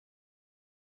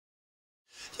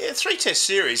Yeah, three-test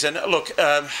series, and look,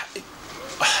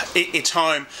 it's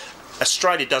home.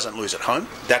 Australia doesn't lose at home.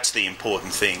 That's the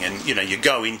important thing. And, you know, you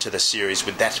go into the series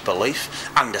with that belief,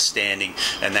 understanding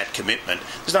and that commitment.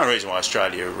 There's no reason why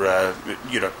Australia,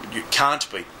 you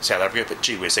can't beat South Africa, but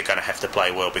gee whiz, they're going to have to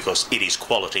play well because it is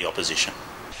quality opposition.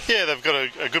 Yeah, they've got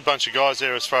a good bunch of guys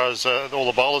there as far as all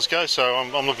the bowlers go, so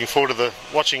I'm looking forward to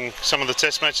watching some of the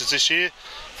test matches this year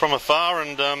from afar,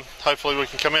 and hopefully we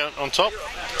can come out on top.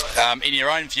 In your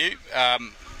own view,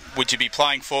 would you be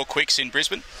playing 4 quicks in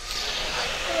Brisbane?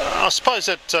 I suppose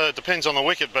that depends on the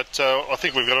wicket, but I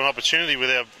think we've got an opportunity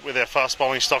with our fast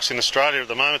bowling stocks in Australia at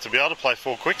the moment to be able to play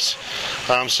 4 quicks.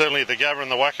 Certainly at the Gabba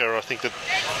and the Wacker, I think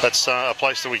that's a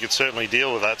place that we could certainly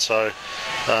deal with that. So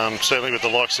certainly with the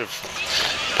likes of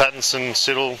Pattinson,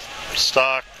 Siddle,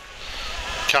 Stark,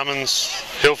 Cummins,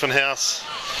 Hilfenhaus,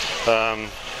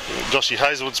 Joshy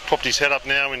Hazelwood's popped his head up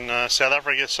now in South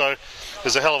Africa, so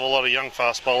there's a hell of a lot of young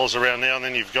fast bowlers around now, and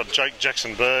then you've got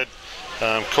Jackson Bird,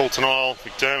 Coulton Isle,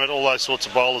 McDermott, all those sorts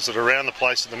of bowlers that are around the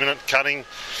place at the minute, cutting.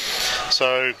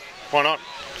 So why not?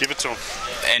 Give it to them.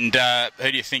 And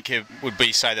who do you think would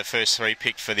be, say, the first 3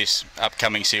 picked for this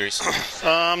upcoming series?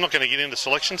 I'm not going to get into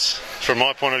selections from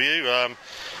my point of view.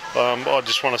 I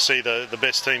just want to see the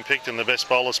best team picked and the best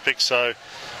bowlers picked. So,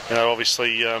 you know,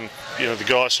 obviously, the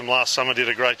guys from last summer did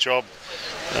a great job.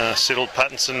 Siddle,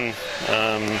 Pattinson,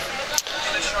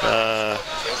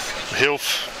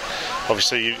 Hilf.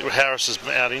 Obviously, Harris is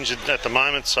out injured at the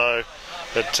moment, so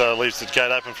that leaves the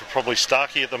gate open for probably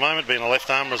Starkey at the moment, being a left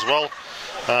armer as well,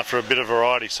 for a bit of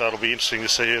variety. So it'll be interesting to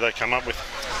see who they come up with.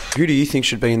 Who do you think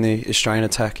should be in the Australian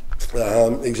attack?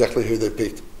 Exactly who they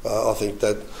picked. I think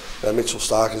that Mitchell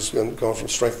Stark has gone from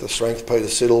strength to strength. Peter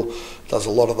Siddle does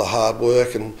a lot of the hard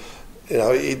work, and you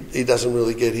know he doesn't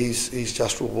really get his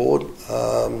just reward.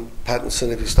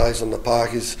 Pattinson, if he stays on the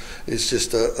park, is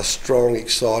just a strong,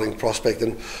 exciting prospect,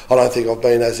 and I don't think I've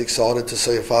been as excited to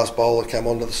see a fast bowler come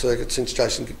onto the circuit since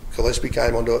Jason Gillespie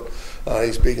came onto it.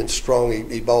 He's big and strong.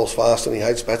 He bowls fast, and he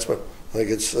hates batsmen. I think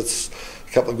it's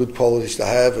a couple of good qualities to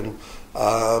have, and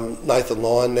Nathan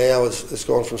Lyon now has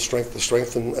gone from strength to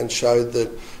strength and showed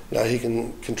that he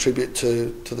can contribute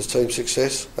to the team's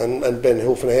success. And Ben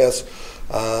Hilfenhaus,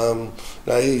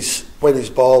 when he's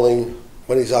bowling,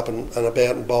 when he's up and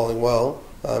about and bowling well,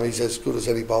 he's as good as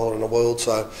any bowler in the world.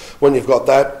 So when you've got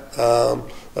that,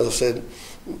 as I said,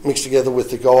 mixed together with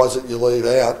the guys that you leave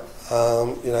out,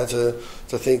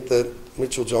 to think that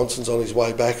Mitchell Johnson's on his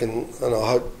way back, and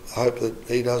I hope that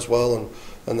he does well,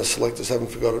 and the selectors haven't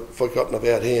forgotten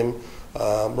about him.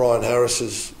 Ryan Harris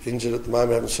is injured at the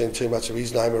moment, haven't seen too much of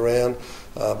his name around,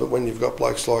 but when you've got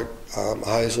blokes like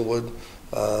Hazelwood,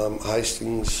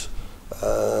 Hastings,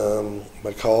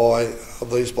 Mackay,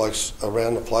 these blokes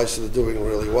around the place that are doing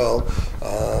really well.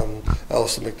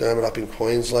 Alistair McDermott up in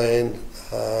Queensland.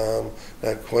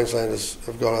 Queensland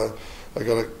have got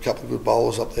a couple of good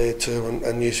bowlers up there too,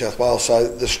 and New South Wales. So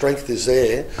the strength is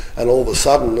there, and all of a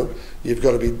sudden you've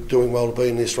got to be doing well to be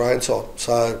in the Australian side.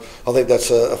 So I think that's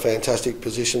a fantastic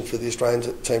position for the Australian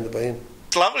team to be in.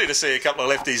 It's lovely to see a couple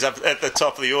of lefties up at the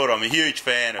top of the order. I'm a huge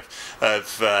fan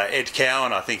of Ed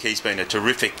Cowan. I think he's been a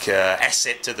terrific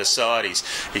asset to the side.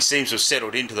 He seems to have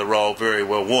settled into the role very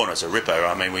well. Warner's a ripper.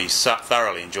 I mean, we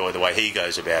thoroughly enjoy the way he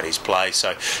goes about his play.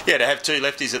 So, yeah, to have 2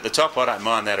 lefties at the top, I don't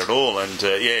mind that at all. And,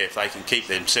 if they can keep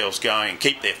themselves going,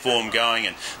 keep their form going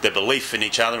and their belief in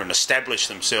each other and establish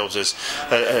themselves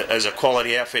as a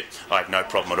quality outfit, I have no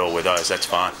problem at all with those. That's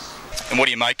fine. And what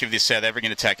do you make of this South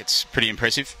African attack? It's pretty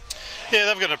impressive. Yeah,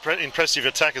 they've got an impressive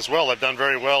attack as well. They've done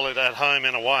very well at home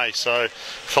and away. So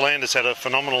Philanders had a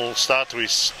phenomenal start to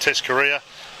his Test career,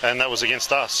 and that was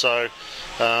against us. So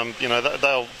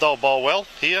they'll bowl well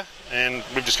here, and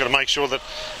we've just got to make sure that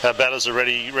our batters are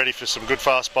ready for some good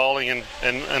fast bowling,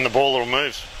 and the ball will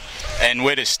move. And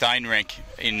where does Steyn rank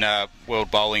in world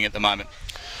bowling at the moment?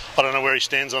 I don't know where he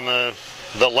stands on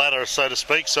the ladder, so to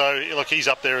speak. So look, he's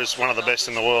up there as one of the best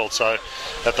in the world. So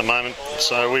at the moment,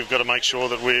 so we've got to make sure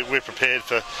that we're prepared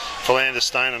for Philanders,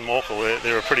 Steyn and Morkel.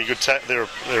 They're a pretty good they're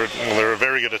a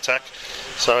very good attack.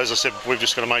 So as I said, we've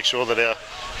just got to make sure that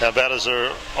our batters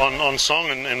are on song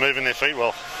and moving their feet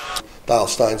well. Dale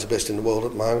Steyn's the best in the world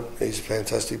at the moment. He's a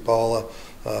fantastic bowler.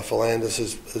 Philanders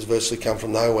has virtually come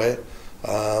from nowhere.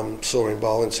 Saw him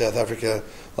bowl in South Africa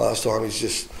last time. He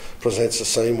just presents the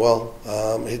seam well.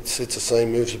 Hits a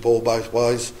seam, moves the ball both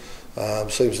ways.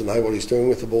 Seems to know what he's doing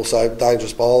with the ball. So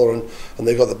dangerous bowler, and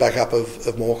they've got the backup of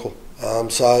Morkel.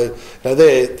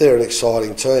 They're an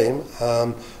exciting team,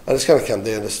 and it's going to come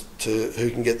down to who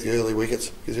can get the early wickets.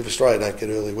 Because if Australia don't get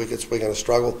early wickets, we're going to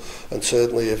struggle. And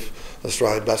certainly, if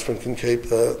Australian batsmen can keep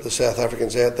the South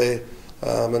Africans out there,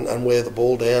 and wear the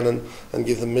ball down and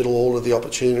give the middle order the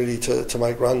opportunity to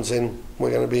make runs, then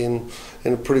we're going to be in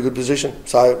a pretty good position.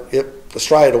 So, yep,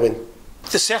 Australia to win.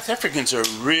 The South Africans are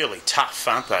really tough,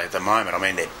 aren't they, at the moment? I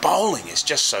mean, their bowling is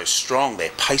just so strong.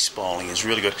 Their pace bowling is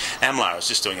really good. Amlar is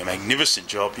just doing a magnificent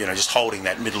job, just holding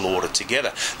that middle order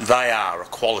together. They are a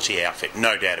quality outfit,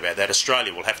 no doubt about that.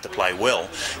 Australia will have to play well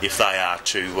if they are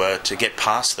to get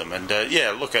past them. And,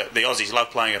 look, the Aussies love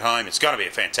playing at home. It's going to be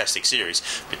a fantastic series.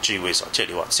 But, gee whiz, I tell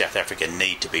you what, South Africa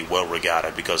need to be well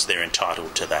regarded because they're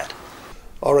entitled to that.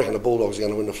 I reckon the Bulldogs are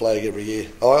going to win the flag every year.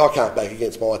 I can't back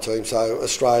against my team, so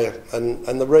Australia.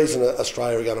 And the reason that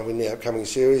Australia are going to win the upcoming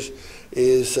series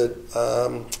is that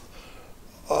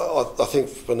I think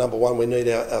for number one we need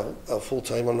our full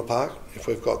team on the park. If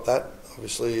we've got that,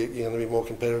 obviously you're going to be more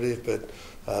competitive.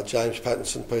 But James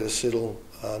Pattinson, Peter Siddle,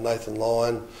 Nathan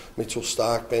Lyon, Mitchell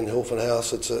Starc, Ben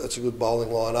Hilfenhaus, it's a good bowling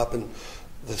line-up, and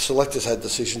the selectors had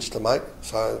decisions to make.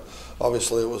 So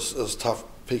obviously it was tough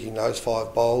picking those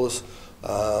 5 bowlers.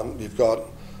 You've got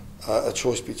a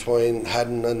choice between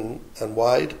Haddon and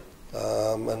Wade,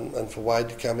 and for Wade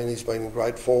to come in, he's been in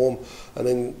great form,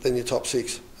 and then your top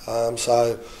 6.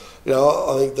 So,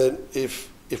 I think that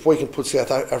if we can put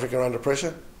South Africa under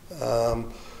pressure,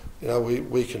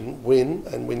 we can win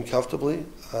and win comfortably.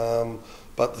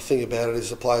 But the thing about it is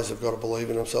the players have got to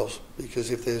believe in themselves, because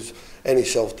if there's any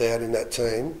self-doubt in that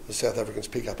team, the South Africans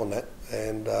pick up on that,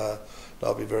 and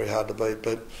they'll be very hard to beat.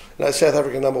 But South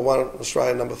Africa number 1,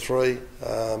 Australia number 3,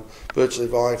 virtually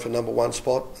vying for number 1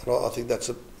 spot, and I think that's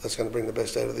going to bring the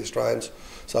best out of the Australians.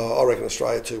 So I reckon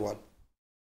Australia 2-1.